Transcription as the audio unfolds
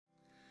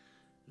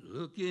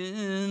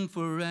looking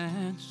for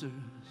answers.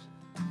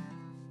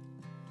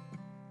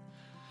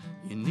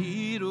 You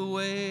need a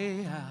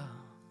way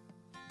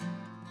out.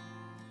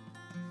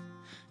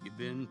 You've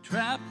been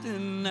trapped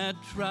in that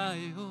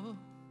trial,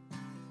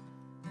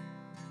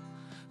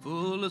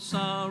 full of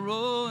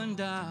sorrow and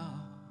doubt.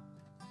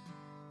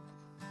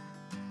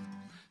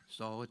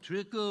 Saw a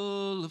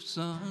trickle of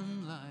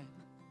sunlight,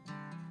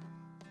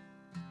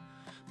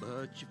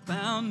 but you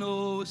found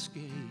no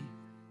escape.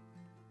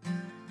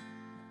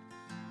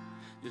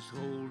 Just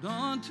hold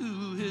on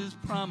to his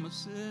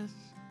promises.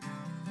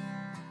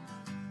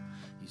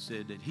 He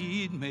said that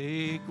he'd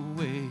make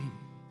a way.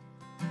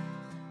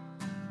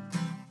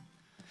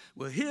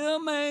 Well, he'll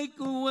make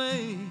a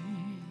way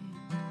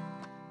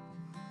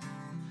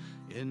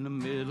in the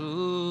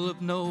middle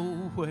of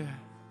nowhere.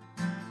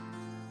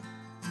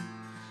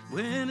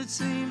 When it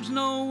seems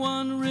no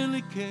one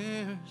really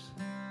cares,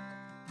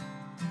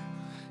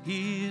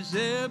 he's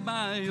there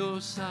by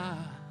your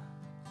side.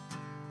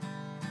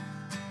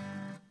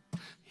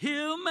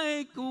 He'll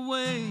make a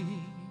way,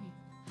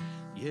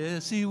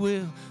 yes he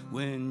will,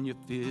 when you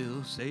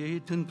feel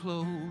Satan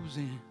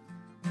closing.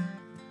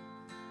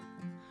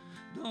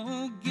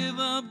 Don't give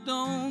up,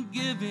 don't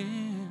give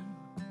in.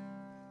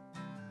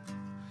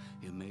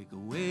 He'll make a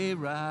way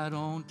right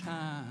on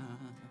time.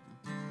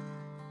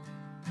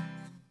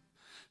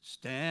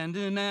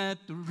 Standing at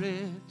the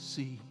Red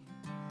Sea,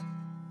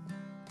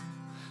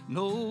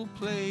 no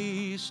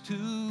place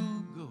to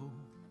go.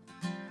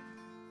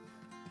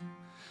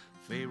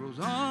 Pharaoh's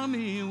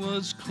army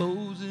was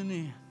closing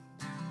in.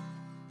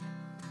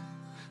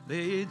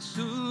 They'd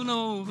soon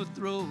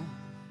overthrow.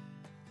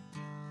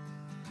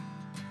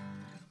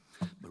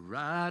 But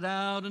right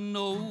out of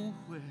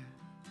nowhere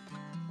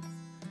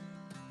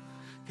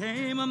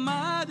came a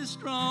mighty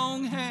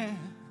strong hand.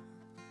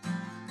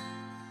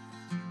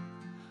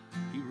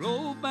 He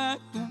rolled back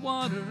the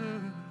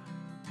water.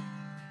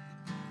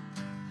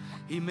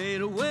 He made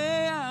a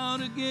way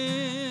out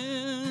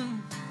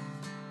again.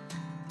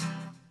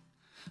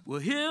 Well,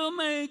 he'll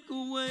make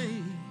a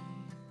way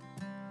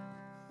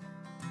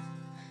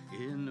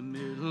in the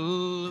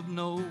middle of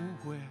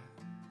nowhere.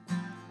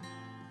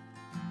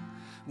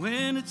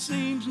 When it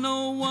seems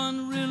no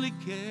one really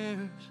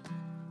cares,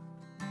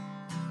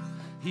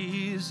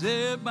 he's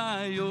there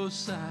by your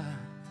side.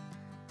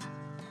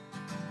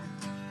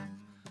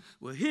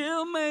 Well,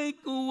 he'll make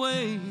a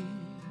way,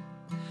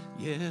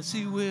 yes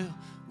he will,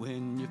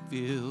 when you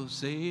feel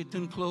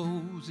Satan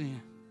closing.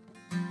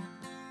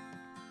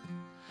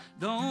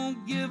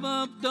 Don't give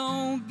up,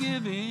 don't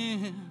give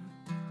in.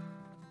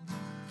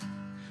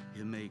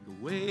 He'll make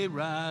a way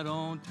right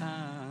on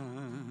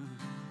time.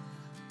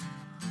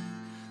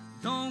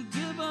 Don't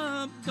give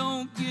up,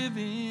 don't give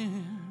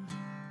in.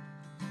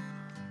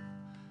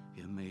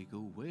 He'll make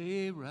a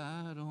way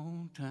right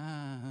on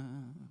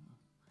time.